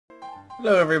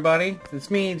Hello everybody,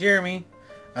 it's me, Jeremy.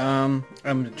 I'm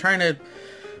trying to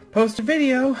post a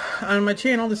video on my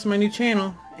channel. This is my new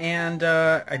channel, and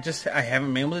I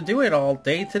haven't been able to do it all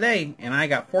day today, and I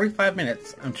got 45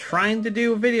 minutes. I'm trying to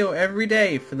do a video every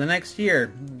day for the next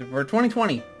year, for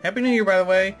 2020. Happy New Year, by the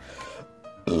way.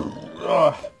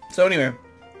 So anyway,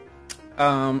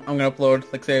 I'm gonna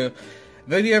upload, like I say,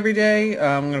 video every day.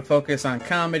 I'm going to focus on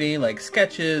comedy, like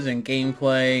sketches and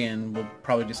gameplay, and we'll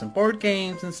probably do some board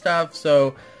games and stuff,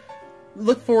 so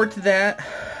look forward to that.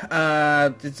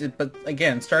 But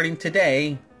again, starting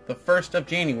today, the 1st of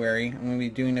January, I'm going to be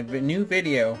doing a new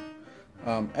video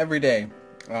every day.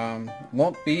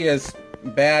 Won't be as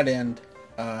bad and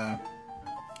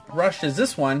rushed as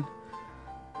this one,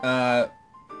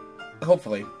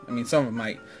 hopefully. I mean, some of them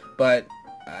might, but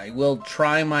I will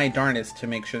try my darndest to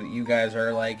make sure that you guys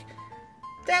are like,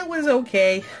 that was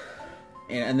okay,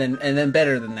 and then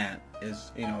better than that,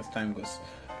 is, you know, as time goes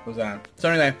on. So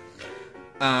anyway,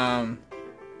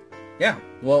 yeah.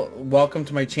 Well, welcome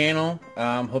to my channel.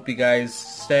 Hope you guys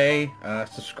stay,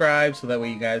 subscribe, so that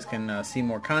way you guys can see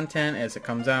more content as it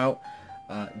comes out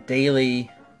daily.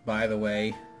 By the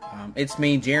way,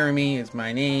 ItsMeJereme is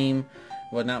my name.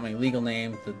 Well, not my legal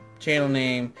name, the channel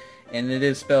name. And it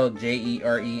is spelled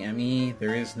Jereme.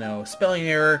 There is no spelling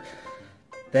error.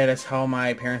 That is how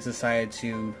my parents decided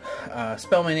to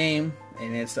spell my name,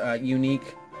 and it's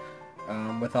unique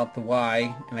without the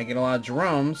Y. And I get a lot of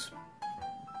Jeromes,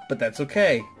 but that's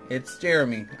okay. It's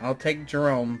Jeremy. I'll take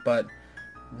Jerome, but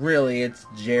really it's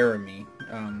Jeremy.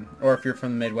 Or if you're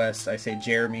from the Midwest, I say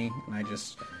Jeremy, and I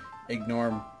just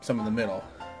ignore some of the middle.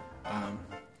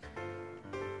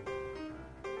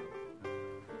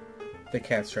 The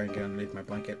cat's trying to get underneath my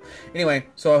blanket. Anyway,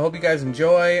 so I hope you guys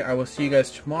enjoy. I will see you guys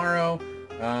tomorrow.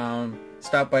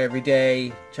 Stop by every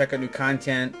day, check out new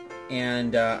content,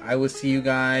 and I will see you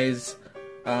guys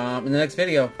in the next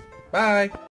video. Bye!